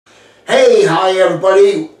Hey, hi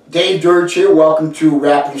everybody. Dave Dirge here. Welcome to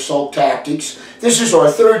Rapid Assault Tactics. This is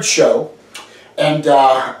our third show. And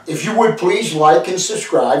if you would please like and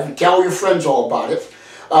subscribe and tell your friends all about it.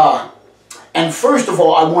 And first of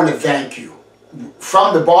all, I want to thank you.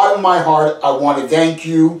 From the bottom of my heart, I want to thank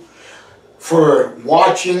you for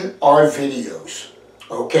watching our videos.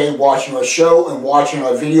 Okay, watching our show and watching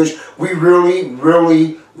our videos. We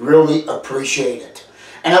really appreciate it.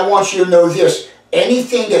 And I want you to know this.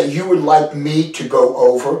 Anything that you would like me to go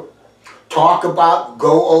over, talk about,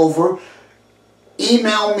 go over,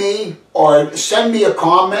 email me or send me a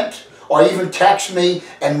comment or even text me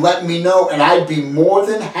and let me know, and I'd be more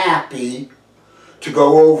than happy to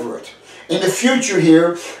go over it. In the future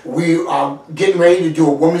here, we are getting ready to do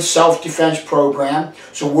a women's self-defense program,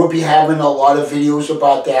 so we'll be having a lot of videos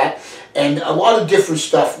about that and a lot of different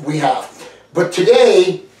stuff we have. But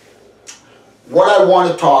today, what I want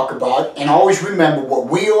to talk about, and always remember what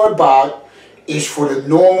we are about, is for the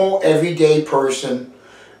normal, everyday person,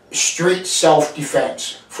 street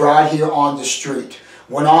self-defense, for out here on the street.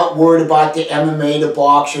 We're not worried about the MMA, the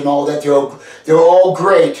box, and all that. They're all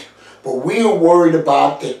great, but we are worried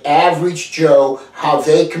about the average Joe, how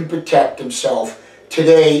they can protect themselves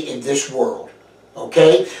today in this world.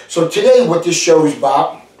 Okay? So today what this show is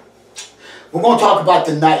about, we're going to talk about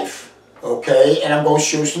the knife. Okay? And I'm going to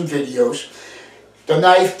show some videos. The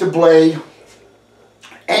knife, the blade,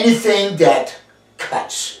 anything that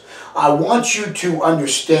cuts. I want you to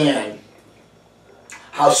understand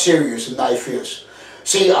how serious a knife is.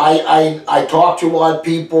 See, I talk to a lot of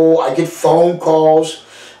people, I get phone calls,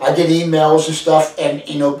 I get emails and stuff, and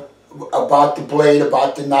you know, about the blade,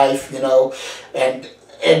 about the knife, you know, and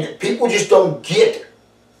people just don't get,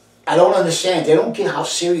 I don't understand, they don't get how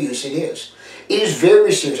serious it is. It is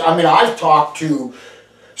very serious. I mean, I've talked to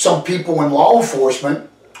some people in law enforcement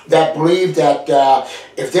that believe that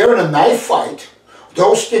if they're in a knife fight,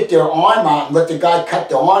 they'll stick their arm out and let the guy cut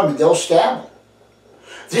the arm and they'll stab him.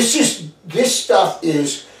 This stuff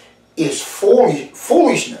is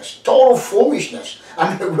foolishness, total foolishness. I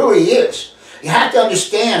mean, it really is. You have to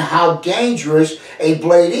understand how dangerous a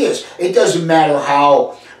blade is. It doesn't matter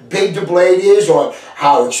how big the blade is or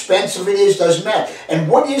how expensive it is, doesn't matter. And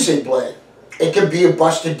what is a blade? It can be a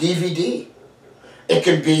busted DVD. It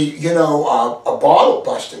could be, you know, a bottle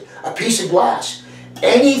busted, a piece of glass,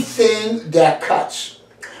 anything that cuts.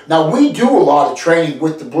 Now, we do a lot of training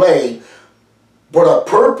with the blade, but our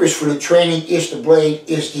purpose for the training is the blade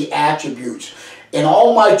is the attributes. In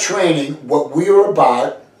all my training, what we are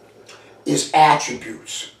about is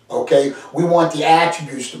attributes, okay? We want the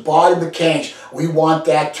attributes, the body mechanics, we want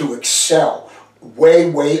that to excel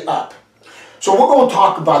way up. So we're going to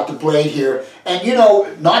talk about the blade here. And you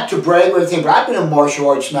know, not to brag or anything, but I've been in martial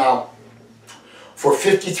arts now for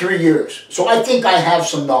 53 years. So I think I have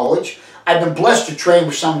some knowledge. I've been blessed to train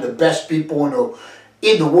with some of the best people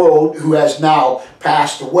in the world who has now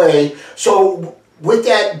passed away. So with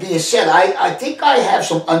that being said, I think I have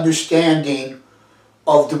some understanding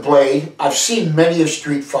of the blade. I've seen many of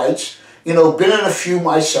street fights, you know, been in a few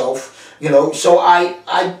myself, you know, so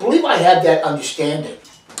I believe I have that understanding.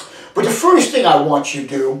 But the first thing I want you to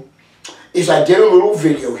do is I did a little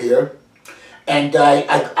video here, and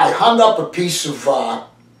I hung up a piece of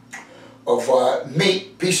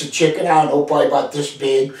meat, piece of chicken, I don't know, probably about this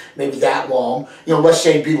big, maybe that long. You know, let's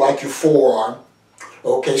say it'd be like your forearm,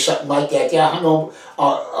 okay, something like that. Yeah, I hung up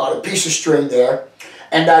on a piece of string there,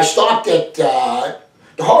 and I stopped at the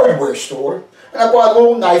hardware store, and I bought a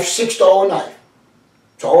little knife, $6 knife.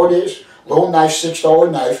 That's all it is, little knife, $6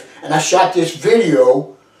 knife, and I shot this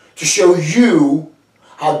video to show you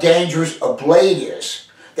how dangerous a blade is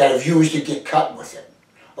that if used to get cut with it.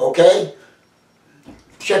 Okay?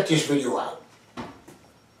 Check this video out.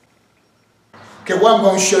 Okay, well, I'm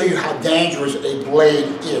going to show you how dangerous a blade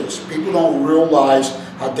is. People don't realize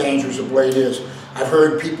how dangerous a blade is. I've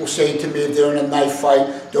heard people say to me if they're in a knife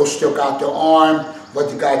fight, they'll stick out their arm,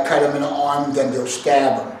 let the guy cut him in the arm, then they'll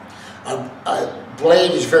stab him. A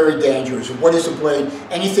blade is very dangerous. What is a blade?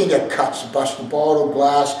 Anything that cuts, bust a bottle,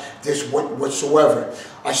 glass, this whatsoever.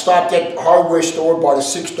 I stopped at the hardware store, bought a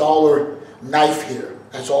 $6 knife here.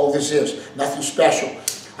 That's all this is, nothing special.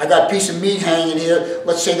 I got a piece of meat hanging here.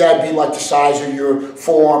 Let's say that'd be like the size of your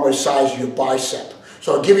forearm or the size of your bicep.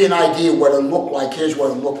 So I'll give you an idea what it looked like. Here's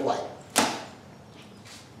what it looked like.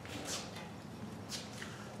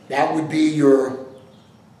 That would be your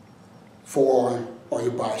forearm or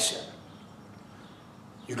your bicep.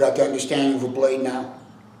 You got the understanding of a blade now?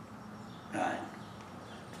 All right.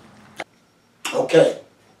 Okay.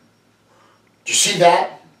 Do you see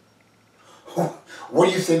that? What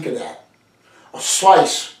do you think of that? A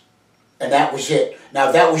slice and that was it. Now,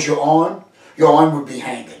 if that was your arm would be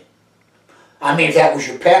hanging. I mean, if that was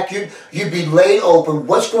your pec, you'd be laid open.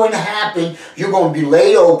 What's going to happen? You're going to be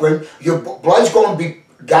laid open. Your blood's going to be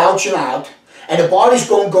gouging out, and the body's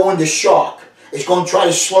going to go into shock. It's going to try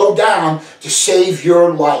to slow down to save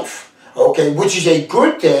your life, okay? Which is a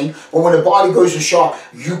good thing, but when the body goes into shock,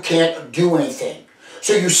 you can't do anything.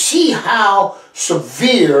 So you see how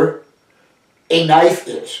severe a knife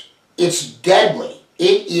is. It's deadly.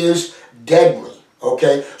 It is deadly,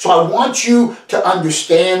 okay? So I want you to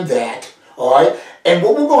understand that. All right, and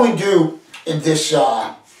what we're going to do in this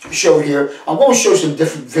show here, I'm going to show some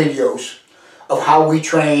different videos of how we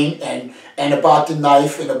train and about the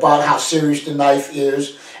knife and about how serious the knife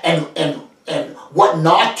is and what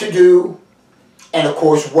not to do and, of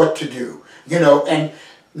course, what to do. You know, and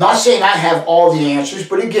not saying I have all the answers,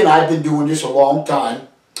 but again, I've been doing this a long time,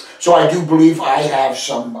 so I do believe I have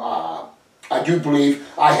some.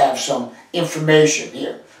 Information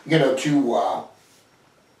here, you know,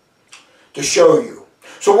 to show you.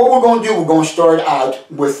 So what we're going to do, we're going to start out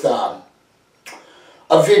with a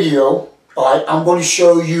video. All right, I'm going to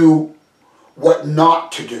show you what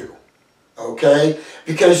not to do, okay?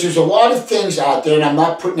 Because there's a lot of things out there, and I'm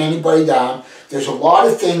not putting anybody down. There's a lot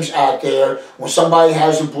of things out there when somebody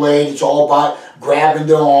has a blade, it's all about grabbing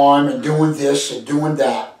their arm and doing this and doing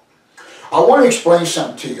that. I want to explain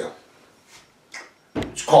something to you.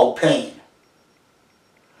 It's called pain.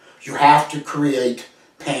 You have to create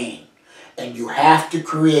pain. And you have to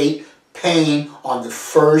create pain on the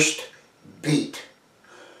first beat.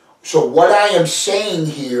 So what I am saying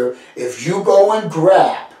here, if you go and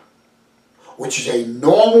grab, which is a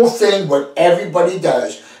normal thing what everybody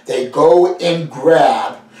does, they go and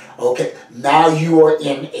grab, okay, now you are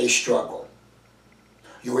in a struggle.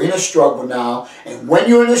 You're in a struggle now, and when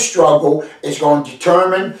you're in a struggle, it's going to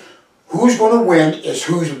determine who's going to win, is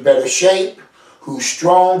who's in better shape, who's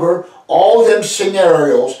stronger. All them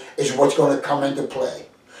scenarios is what's going to come into play.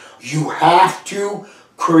 You have to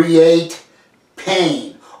create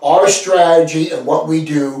pain. Our strategy and what we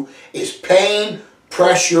do is pain,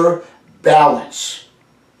 pressure, balance.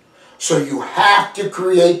 So you have to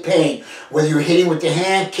create pain. Whether you're hitting with the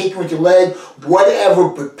hand, kicking with the leg, whatever,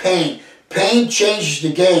 but pain. Pain changes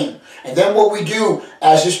the game. And then what we do,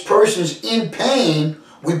 as this person's in pain,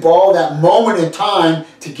 we borrow that moment in time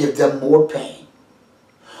to give them more pain.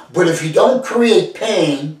 But if you don't create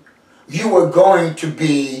pain, you are going to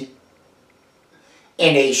be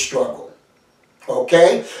in a struggle.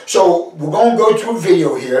 Okay? So we're going to go to a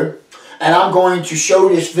video here, and I'm going to show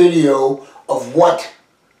this video of what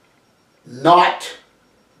not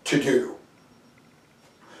to do.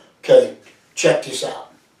 Okay, check this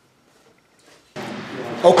out.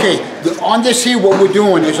 Okay, on this here, what we're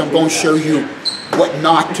doing is I'm going to show you what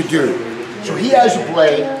not to do. So he has a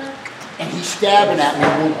blade, and he's stabbing at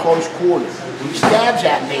me in close quarters. When he stabs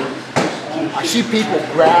at me, I see people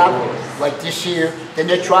grab like this here, then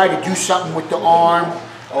they try to do something with the arm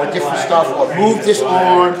or different stuff, or move this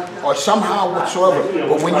arm or somehow whatsoever.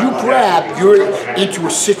 But when you grab, you're into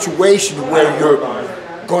a situation where you're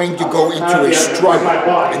going to go into a struggle.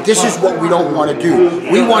 And this is what we don't want to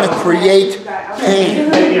do. We want to create pain.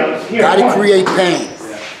 Got to create pain.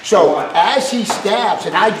 So as he stabs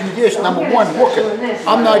and I do this, number one, look at,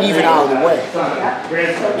 I'm not even out of the way.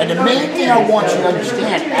 And the main thing I want you to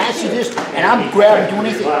understand, as he does, and I'm grabbing, doing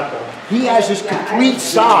anything, he has this complete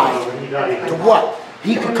side to what?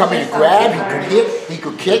 He could come in and grab, he could hit, he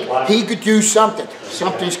could kick, he could do something.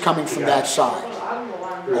 Something's coming from that side.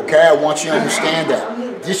 Okay, I want you to understand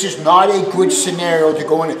that. This is not a good scenario to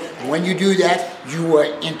go in. When you do that, you are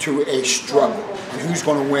into a struggle. And who's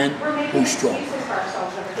going to win? Who's strong?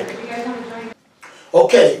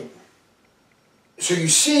 Okay, so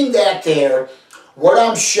you've seen that there. What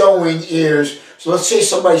I'm showing is, so let's say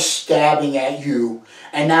somebody's stabbing at you,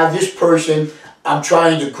 and now this person, I'm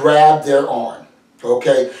trying to grab their arm.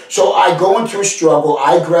 Okay, so I go into a struggle.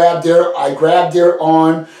 I grab their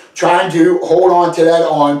arm, trying to hold on to that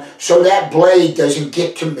arm so that blade doesn't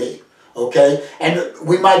get to me. Okay, and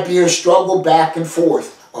we might be in a struggle back and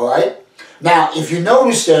forth. All right. Now, if you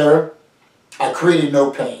notice there, I created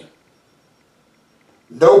no pain.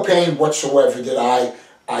 No pain whatsoever that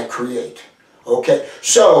I create. Okay,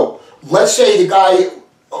 so let's say the guy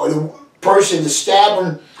or the person is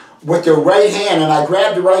stabbing with their right hand and I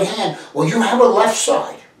grab the right hand. Well, you have a left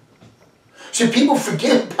side. See, people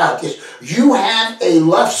forget about this. You have a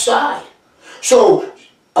left side. So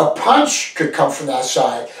a punch could come from that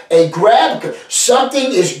side. A grab could,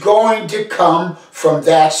 something is going to come from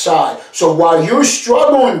that side. So while you're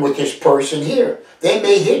struggling with this person here, they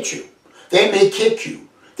may hit you. They may kick you.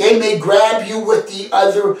 they may grab you with the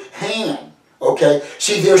other hand. Okay?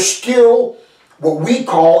 See, they're still what we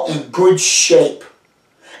call in good shape.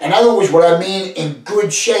 In other words, what I mean in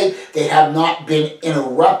good shape, they have not been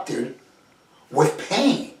interrupted with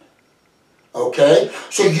pain. Okay?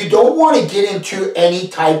 So you don't want to get into any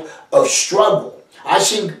type of struggle. I've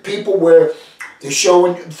seen people where they're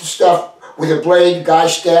showing stuff with a blade, the guy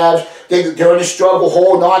stabs, they're in a struggle,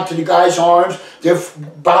 holding on to the guy's arms, they're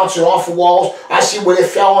bouncing off the walls. I see where they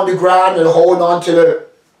fell on the ground and they're holding on to the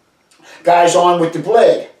guy's arm with the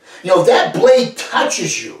blade. You know, if that blade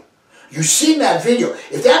touches you, you've seen that video,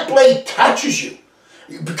 if that blade touches you,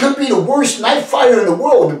 it could be the worst knife fighter in the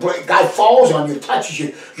world, the guy falls on you, touches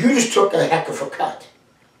you, you just took a heck of a cut.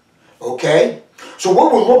 Okay? So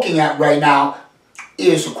what we're looking at right now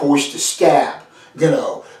is, of course, the stab. You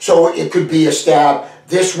know, so it could be a stab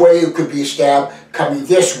this way, it could be a stab coming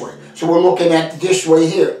this way. So we're looking at this way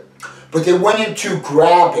here. But they went into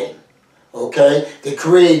grabbing. Okay? They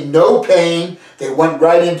created no pain. They went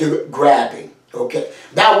right into grabbing. Okay?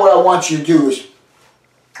 Now what I want you to do is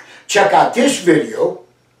check out this video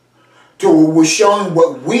where we're showing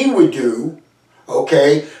what we would do,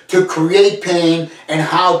 okay, to create pain and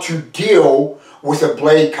how to deal with a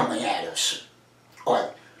blade coming at us. All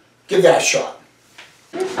right, give that a shot.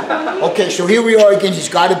 Okay, so here we are again. He's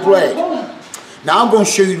got a blade. Now I'm going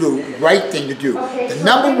to show you the right thing to do. The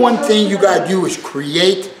number one thing you got to do is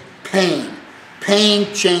create pain.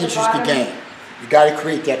 Pain changes the game. You got to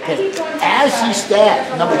create that pain. As he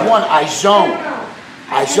stabs, number one, I zone.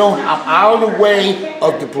 I zone. I'm out of the way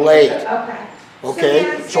of the blade.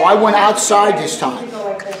 Okay? So I went outside this time.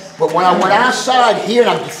 But when I went outside here,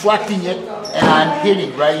 I'm deflecting it and I'm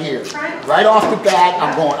hitting right here. Right off the bat,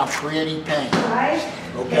 I'm creating pain.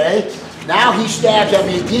 Okay? Now he stabs at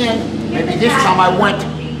me again. Maybe this time I went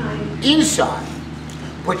inside.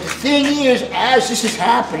 But the thing is, as this is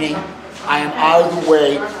happening, I am out of the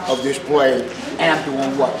way of this blade. And I'm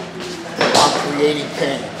doing what? I'm creating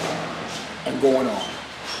pain and going on.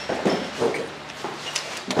 Okay.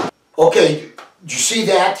 Okay, do you see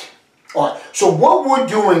that? All right. So what we're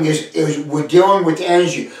doing is we're dealing with the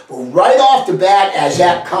energy. But right off the bat, as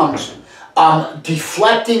that comes, I'm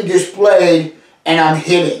deflecting this blade and I'm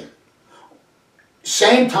hitting.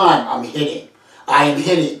 Same time I'm hitting. I am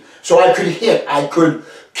hitting. So I could hit, I could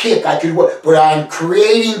kick, I could what, but I'm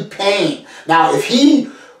creating pain. Now if he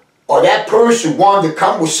or that person wanted to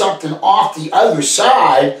come with something off the other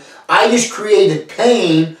side, I just created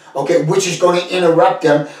pain, okay, which is going to interrupt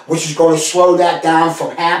them, which is going to slow that down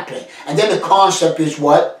from happening. And then the concept is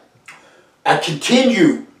what? I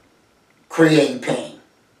continue creating pain.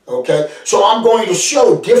 Okay, so I'm going to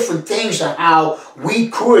show different things on how we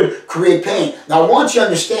could create pain. Now I want you to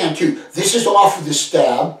understand too, this is off of the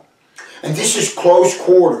stab, and this is close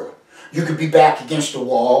quarter. You could be back against the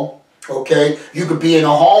wall, okay? You could be in a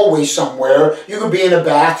hallway somewhere. You could be in a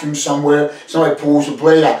bathroom somewhere. Somebody pulls a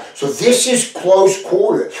blade out. So this is close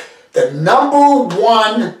quarter. The number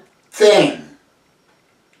one thing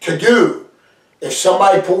to do if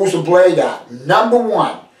somebody pulls a blade out, number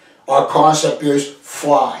one, our concept is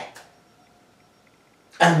fly.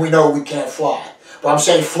 And we know we can't fly. But I'm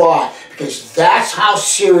saying fly because that's how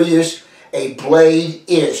serious a blade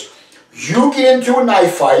is. You get into a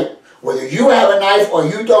knife fight, whether you have a knife or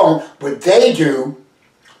you don't, but they do,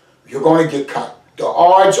 you're going to get cut. The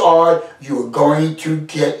odds are you are going to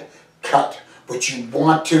get cut. But you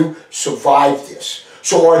want to survive this.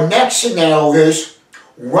 So our next scenario is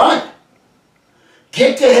run.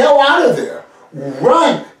 Get the hell out of there.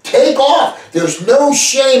 Run. Take off. There's no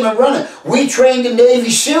shame in running. We trained the Navy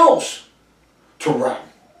SEALs to run.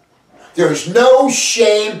 There's no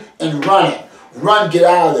shame in running. Run, get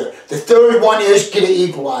out of there. The third one is get an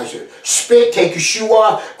equalizer. Spit, take your shoe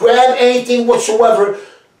off, grab anything whatsoever,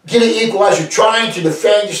 get an equalizer, trying to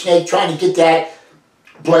defend the snake, trying to get that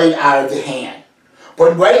blade out of the hand.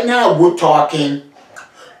 But right now we're talking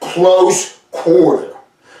close quarter.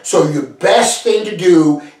 So your best thing to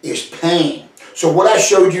do is pain. So what I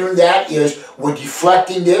showed you in that is we're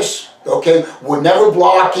deflecting this, okay? We're never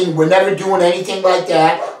blocking, we're never doing anything like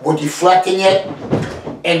that. We're deflecting it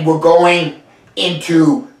and we're going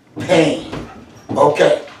into pain.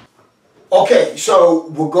 Okay. Okay, so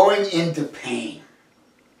we're going into pain.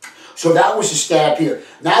 So that was a stab here.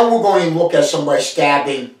 Now we're going to look at somebody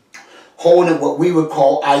stabbing, holding what we would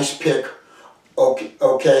call ice pick,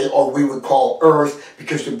 okay, or we would call earth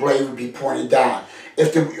because the blade would be pointed down.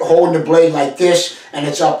 If they're holding the blade like this and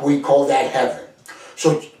it's up, we call that heaven.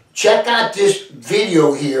 So check out this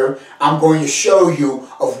video here. I'm going to show you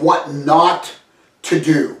of what not to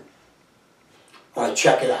do. All right,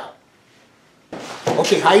 check it out.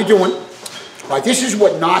 Okay, how you doing? Right, this is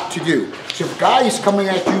what not to do. So if a guy is coming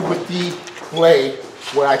at you with the blade,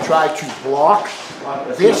 where I try to block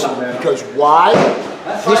this, because why?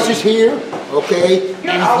 This is here, okay?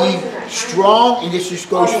 And if he's strong and this just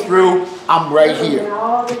goes through, I'm right here.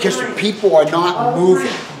 Because the people are not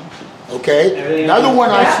moving. Okay? Another one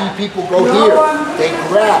I see people go here. They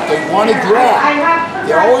grab. They want to grab.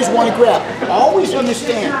 They always want to grab. Always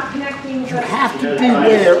understand, you have to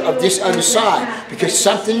beware of this other side because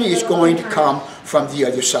something is going to come from the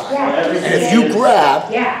other side. And if you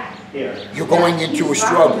grab, you're going into a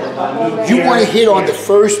struggle. You want to hit on the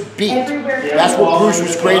first beat. That's what Bruce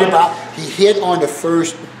was great about. He hit on the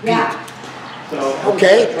first beat.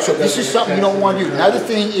 Okay? So this is something you don't want to do. Another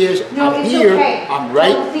thing is, I'm here, I'm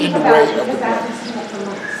right in the way of the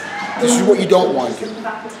blade. This is what you don't want to do.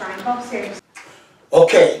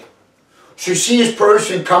 Okay. So you see this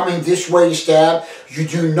person coming this way to stab. You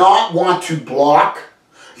do not want to block.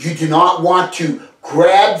 You do not want to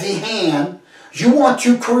grab the hand. You want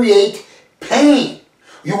to create pain.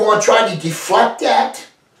 You want to try to deflect that,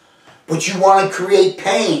 but you want to create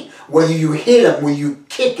pain. Whether you hit him, whether you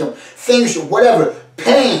kick him, things, whatever,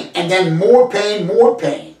 pain, and then more pain, more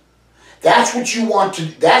pain. That's what you want to,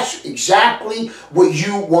 that's exactly what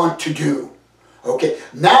you want to do. Okay,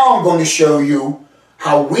 now I'm going to show you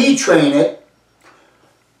how we train it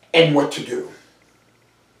and what to do.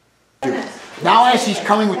 Now as he's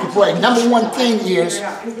coming with the blade, number one thing is,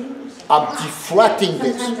 I'm deflecting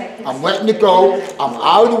this. I'm letting it go. I'm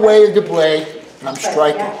out of the way of the blade, and I'm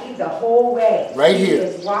striking. Right here.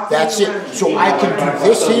 That's it. So I can do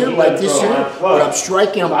this here, like this here, but I'm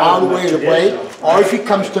striking, I'm out of the way of the blade. Or if he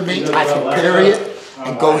comes to me, I can parry it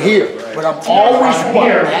and go here. But I'm always,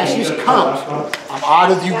 as this comes, I'm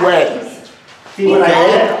out of the way.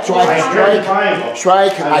 Okay? So I can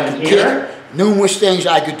strike, I can kick. Numerous things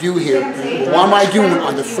I could do here. What am I doing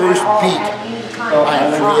on the first beat? I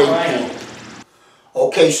am creating pain.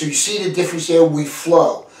 Okay, so you see the difference there? We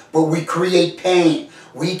flow, but we create pain.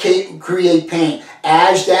 We create pain.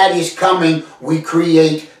 As that is coming, we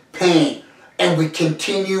create pain. And we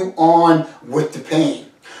continue on with the pain.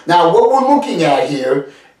 Now, what we're looking at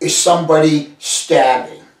here is somebody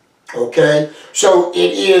stabbing. Okay? So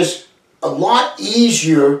it is a lot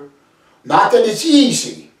easier, not that it's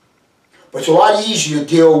easy, but it's a lot easier to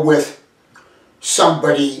deal with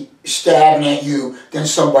somebody stabbing at you than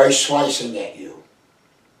somebody slicing at you.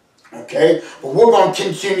 Okay? But we're going to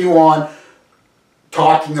continue on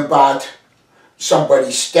talking about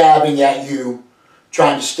somebody stabbing at you,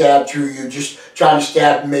 trying to stab through you, just trying to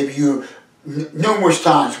stab maybe you numerous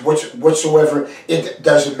times, whatsoever, it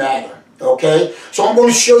doesn't matter. Okay? So I'm going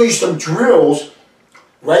to show you some drills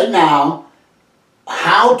right now,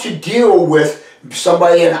 how to deal with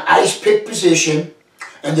somebody in an ice pick position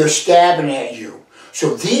and they're stabbing at you.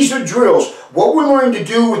 So these are drills. What we're learning to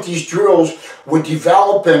do with these drills, we're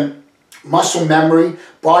developing muscle memory,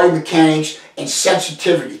 body mechanics, and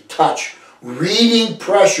sensitivity, touch, reading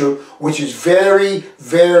pressure, which is very,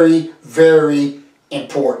 very, very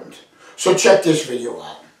important. So check this video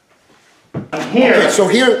out. Here. Okay, so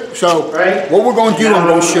what we're going to do, I'm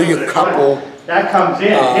going to show you a couple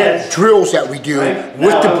drills that we do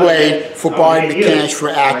with the blade for body mechanics, for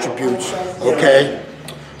attributes, okay?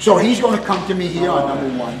 So he's going to come to me here on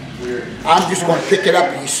number one. I'm just going to pick it up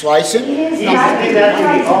and he's slicing. So see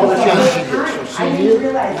here, he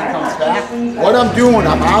comes back. What I'm doing,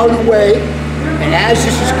 I'm out of the way, and as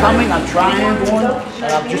this is coming, I'm triangling, and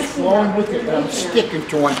I'm just flowing with it, and I'm sticking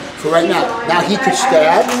to him for right now. Now he could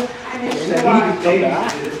stab, and he could come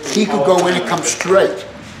back. He could go in and come straight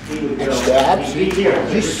and stab. See,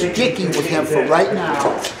 just sticking with him for right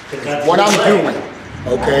now is what I'm doing.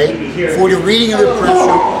 Okay, for the reading of the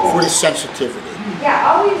pressure, for the sensitivity.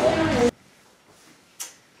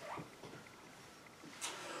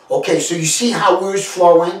 Okay, so you see how we're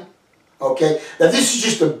flowing? Okay, now this is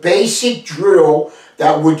just a basic drill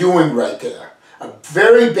that we're doing right there. A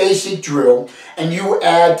very basic drill, and you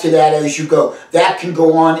add to that as you go. That can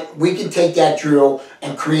go on, we can take that drill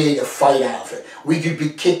and create a fight out of it. We could be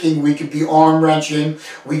kicking, we could be arm wrenching,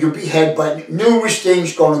 we could be headbutting, numerous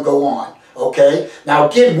things going to go on. Okay? Now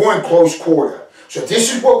again, we're in close quarter. So this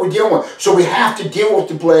is what we're dealing with. So we have to deal with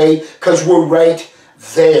the blade because we're right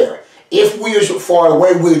there. If we are so far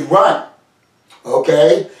away, we'd run.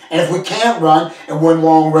 Okay? And if we can't run and we're in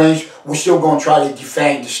long range, we're still going to try to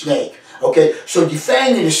defang the snake. Okay? So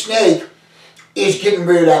defanging the snake is getting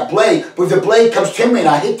rid of that blade. But if the blade comes to me and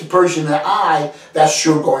I hit the person in the eye, that's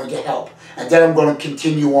sure going to help. And then I'm going to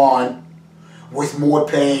continue on with more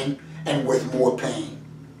pain and with more pain.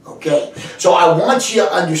 Okay, so I want you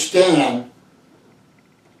to understand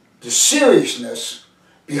the seriousness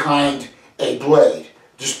behind a blade.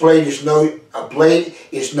 This blade is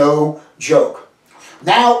no joke.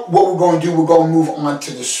 Now what we're going to do, we're going to move on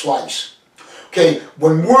to the slice. Okay,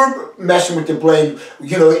 when we're messing with the blade,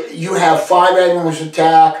 you know, you have 5 angles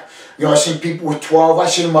attack. You know, I've seen people with 12. I've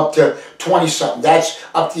seen them up to 20-something. That's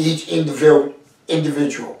up to each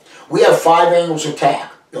individual. We have 5 angles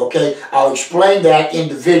attack. Okay, I'll explain that in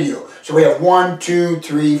the video. So we have 1, 2,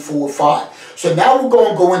 3, 4, 5. So now we're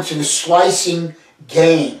going to go into the slicing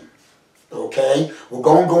game. Okay, we're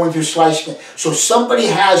going to go into slicing. So somebody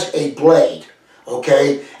has a blade.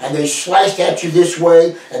 Okay, and they sliced at you this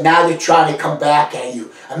way, and now they're trying to come back at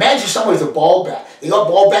you. Imagine someone with a ball bat. They got a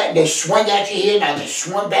ball bat and they swing at you here, now they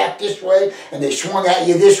swing back this way, and they swing at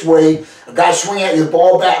you this way. A guy swinging at you with a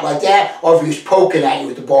ball bat like that, or if he was poking at you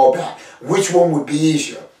with the ball bat. Which one would be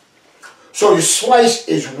easier? So the slice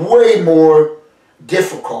is way more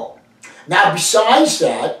difficult. Now besides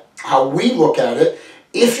that, how we look at it,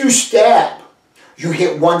 if you stab, you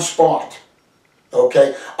hit one spot.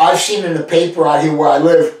 Okay, I've seen in the paper out here where I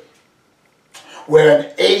live, where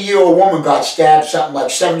an 80-year-old woman got stabbed something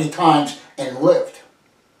like 70 times and lived.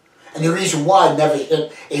 And the reason why, never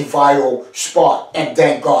hit a vital spot, and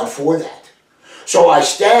thank God for that. So I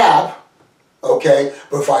stab, okay,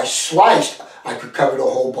 but if I sliced, I could cover the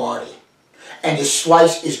whole body. And the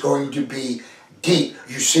slice is going to be deep.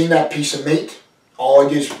 You seen that piece of meat? All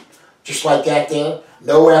it is, just like that there,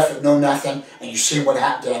 no effort, no nothing, and you see what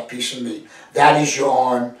happened to that piece of meat. That is your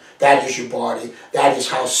arm, that is your body, that is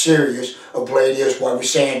how serious a blade is. Why we're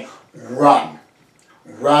saying run,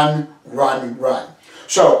 run, run, run.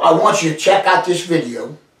 So I want you to check out this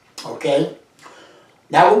video, okay?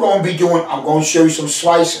 Now we're going to be doing, I'm going to show you some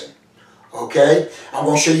slicing, okay? I'm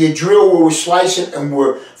going to show you a drill where we're slicing and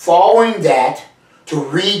we're following that to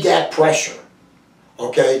read that pressure,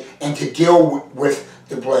 okay? And to deal with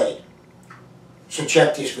the blade. So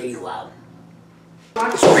check this video out.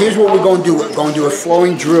 So here's what we're going to do. We're going to do a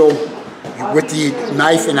flowing drill with the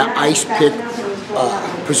knife in an ice pick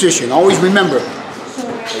position. Always remember,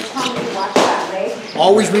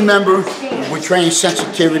 we're training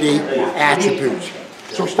sensitivity attributes.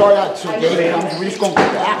 So start out, so Dave comes, we're just going to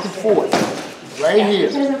go back and forth, right here.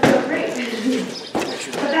 It doesn't feel great.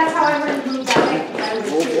 But that's how I learned to move that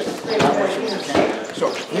way. So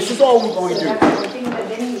this is all we're going to do.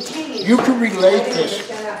 You can relate this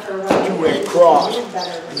to a cross.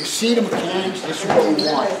 You see the mechanics, this is what we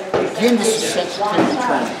want. Again, this is sensitivity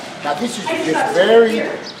training. Now this is just very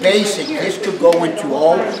basic. This could go into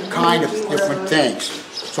all kind of different things.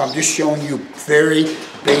 So I'm just showing you very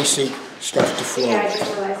basic stuff to flow.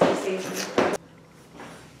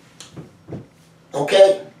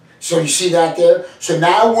 Okay, so you see that there? So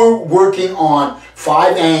now we're working on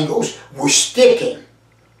 5 angles. We're sticking.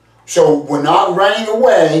 So we're not running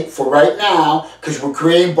away for right now because we're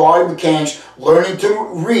creating body mechanics, learning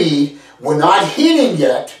to read. We're not hitting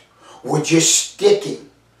yet. We're just sticking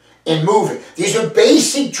and moving. These are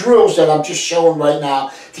basic drills that I'm just showing right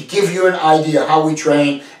now to give you an idea how we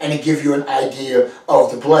train and to give you an idea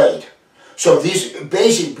of the blade. So these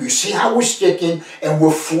basic, you see how we're sticking and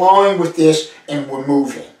we're flowing with this and we're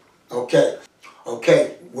moving. Okay.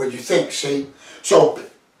 Okay, what do you think? See? So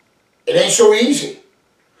it ain't so easy.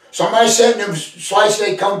 Somebody said in the slice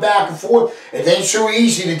they come back and forth. It ain't so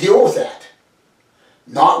easy to deal with that.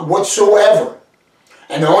 Not whatsoever.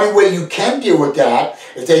 And the only way you can deal with that,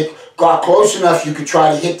 if they got close enough, you could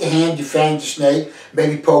try to hit the hand, defang the snake,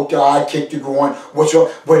 maybe poke the eye, kick the groin,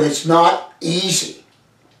 whatsoever. But it's not easy.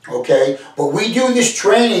 Okay? But we do this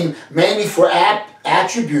training mainly for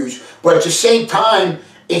attributes, but at the same time,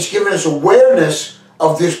 it's giving us awareness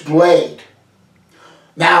of this blade.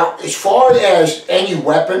 Now, as far as any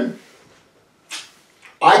weapon,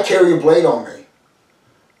 I carry a blade on me.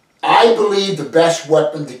 I believe the best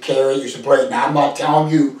weapon to carry is a blade. Now, I'm not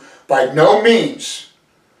telling you by no means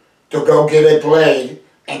to go get a blade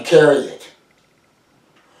and carry it.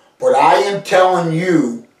 But I am telling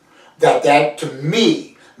you that to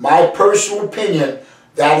me, my personal opinion,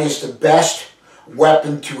 that is the best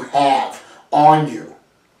weapon to have on you.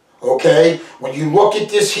 Okay? When you look at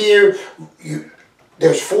this here,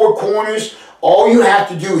 there's 4 corners. All you have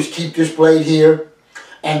to do is keep this blade here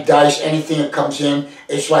and dice anything that comes in.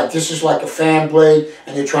 It's like, this is like a fan blade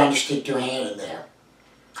and they're trying to stick their hand in there.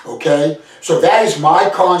 Okay? So that is my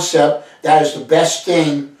concept. That is the best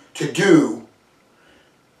thing to do,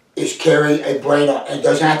 is carry a blade on. And it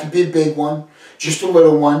doesn't have to be a big one, just a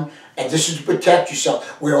little one. And this is to protect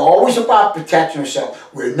yourself. We're always about protecting ourselves.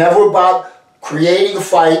 We're never about creating a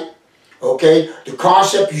fight. Okay? The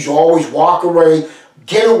concept is you always walk away,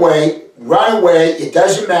 get away, run away. It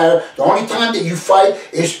doesn't matter. The only time that you fight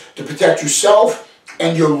is to protect yourself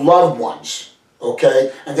and your loved ones,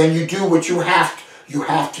 okay? And then you do what you have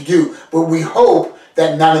to do. But we hope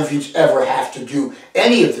that none of you ever have to do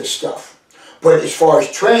any of this stuff. But as far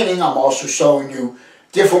as training, I'm also showing you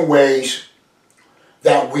different ways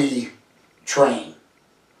that we train,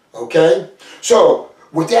 okay? So,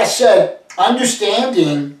 with that said,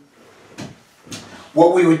 understanding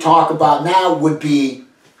what we would talk about now would be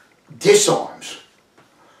disarms,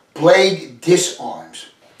 blade disarms.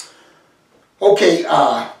 Okay,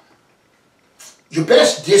 your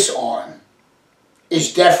best disarm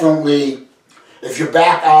is definitely if you're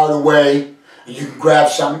back out of the way and you can grab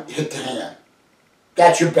some, hit the hand.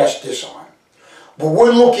 That's your best disarm. But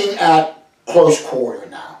we're looking at close quarter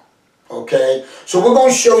now, okay? So we're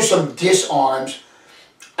going to show some disarms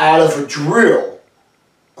out of a drill,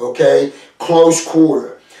 okay? Close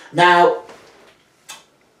quarter. Now,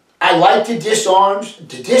 I like the disarms.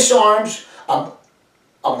 The disarms, I'm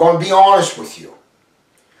going to be honest with you.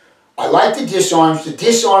 I like the disarms. The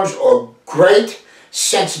disarms are great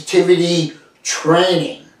sensitivity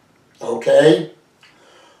training, okay?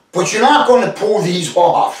 But you're not going to pull these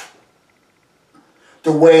off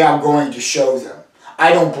the way I'm going to show them.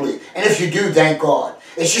 I don't believe. And if you do, thank God.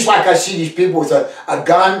 It's just like I see these people with a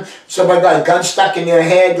gun. Somebody got a gun stuck in their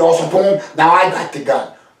head. Also, boom, now I got the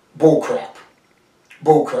gun. Bull crap.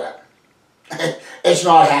 Bull crap. It's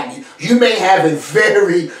not happening. You may have a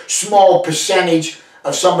very small percentage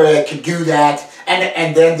of somebody that can do that,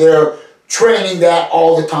 and then they're training that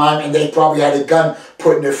all the time, and they probably had a gun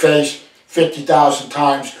put in their face 50,000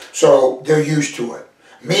 times, so they're used to it.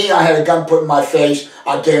 Me, I had a gun put in my face.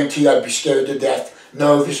 I guarantee I'd be scared to death,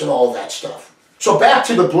 nervous, and all that stuff. So back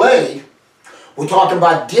to the blade, we're talking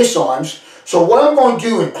about disarms. So what I'm going to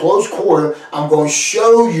do in close quarter, I'm going to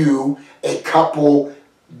show you a couple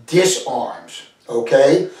disarms,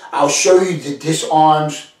 okay? I'll show you the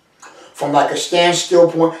disarms from like a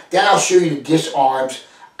standstill point. Then I'll show you the disarms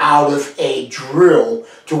out of a drill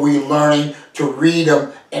to where you're learning to read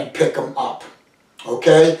them and pick them up,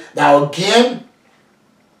 okay? Now again,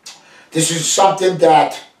 this is something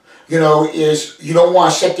that, you know, is you don't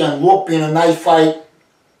want to sit there and look in a knife fight,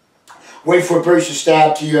 wait for a person to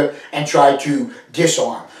stab to you and try to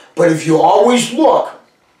disarm. But if you always look,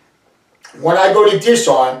 when I go to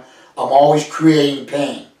disarm, I'm always creating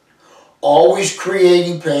pain. Always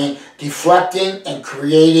creating pain, deflecting and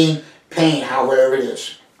creating pain, however it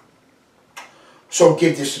is. So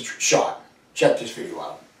give this a shot. Check this video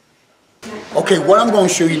out. Okay, what I'm going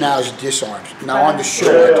to show you now is disarms. Now on the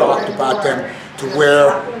show I talked about them to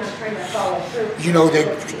where, you know,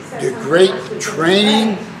 they're great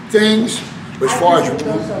training things, but as far as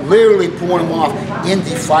literally pulling them off in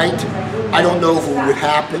the fight, I don't know if it would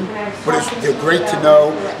happen, but they're great to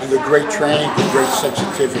know, and they're great training, they're great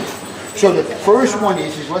sensitivity. So the first one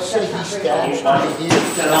is let's say he stabs me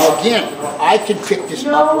here. Now again, I can pick this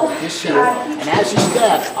up like this here, and as he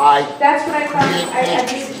stabs, I create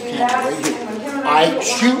pain. I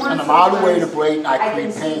shoot and I'm out of the way of the blade and I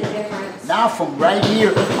create pain. Now from right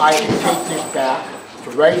here, I can take this back to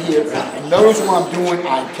right here, and notice what I'm doing,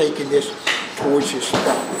 I'm taking this towards his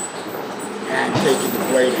stomach and taking the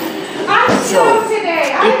blade out. So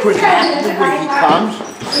it could happen when he comes,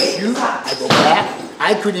 I shoot, I go back.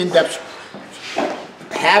 I could end up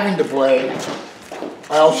having the blade,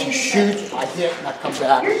 or else he shoots, I hit, and I come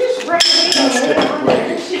back, and I slip the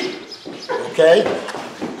blade. Okay?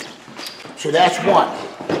 So that's one.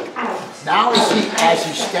 Now as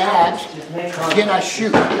he stabs, again I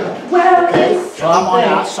shoot. Okay? So I'm on the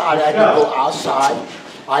outside, I can go outside,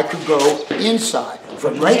 I could go inside.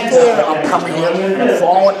 From right there, I'm coming here, I'm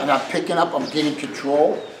falling, and I'm picking up, I'm getting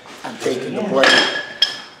control, I'm taking the blade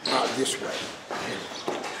out this way.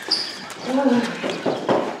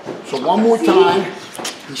 So one more time,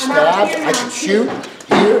 he stabs, I can shoot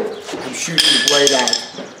here, I'm shooting the blade out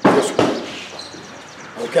this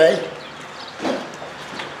way. Okay?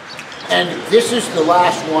 And this is the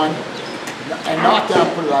last one, and not that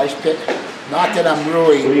I'm putting ice pick, not that I'm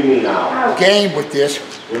really game with this,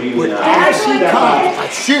 but as he comes, I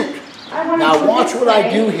shoot. Now watch what I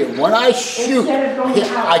do here. When I shoot,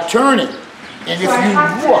 I turn it. And if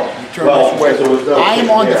you look, you turn this way, I am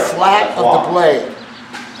on the flat of the blade.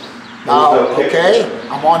 Now, okay,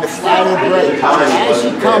 I'm on the flat of the blade. As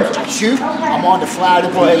he comes, I shoot, I'm on the flat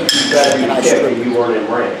of the blade, and I strip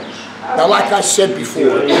it. Now, like I said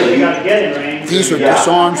before, these are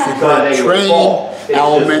disarms, they're good training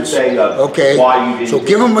elements, okay? So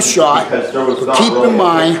give them a shot, but keep in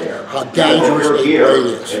mind how dangerous a blade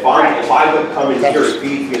is. If I would come in here and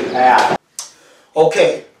feed you the path.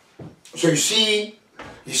 Okay, so you see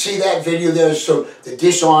that video there, so the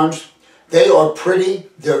disarms, They are pretty,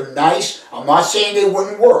 they're nice. I'm not saying they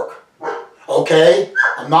wouldn't work, okay?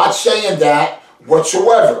 I'm not saying that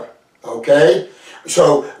whatsoever, okay?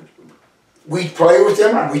 So we play with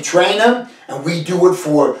them, we train them, and we do it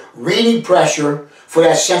for reading pressure, for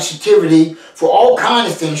that sensitivity, for all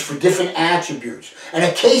kinds of things, for different attributes. And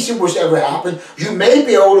in case it was ever happen, you may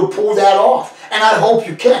be able to pull that off. And I hope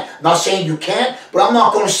you can. I'm not saying you can't, but I'm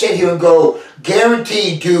not going to sit here and go,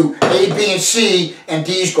 guaranteed do A, B, and C, and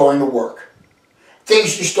D is going to work.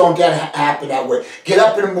 Things just don't happen that way. Get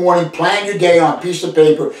up in the morning, plan your day on a piece of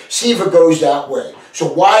paper, see if it goes that way. So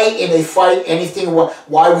why in a fight, anything,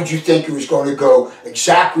 why would you think it was going to go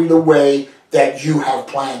exactly the way that you have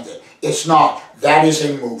planned it? It's not. That is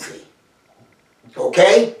a movie.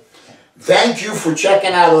 Okay? Thank you for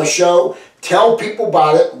checking out our show. Tell people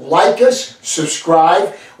about it. Like us.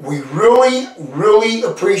 Subscribe. We really, really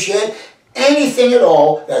appreciate anything at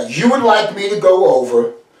all that you would like me to go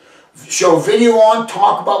over. Show video on,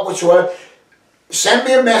 talk about whatsoever. Send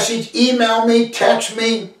me a message, email me, text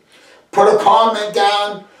me, put a comment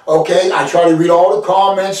down. Okay? I try to read all the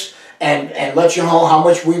comments and let you know how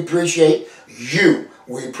much we appreciate you.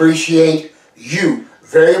 We appreciate you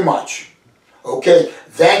very much. Okay?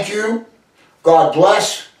 Thank you. God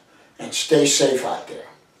bless. And stay safe out there.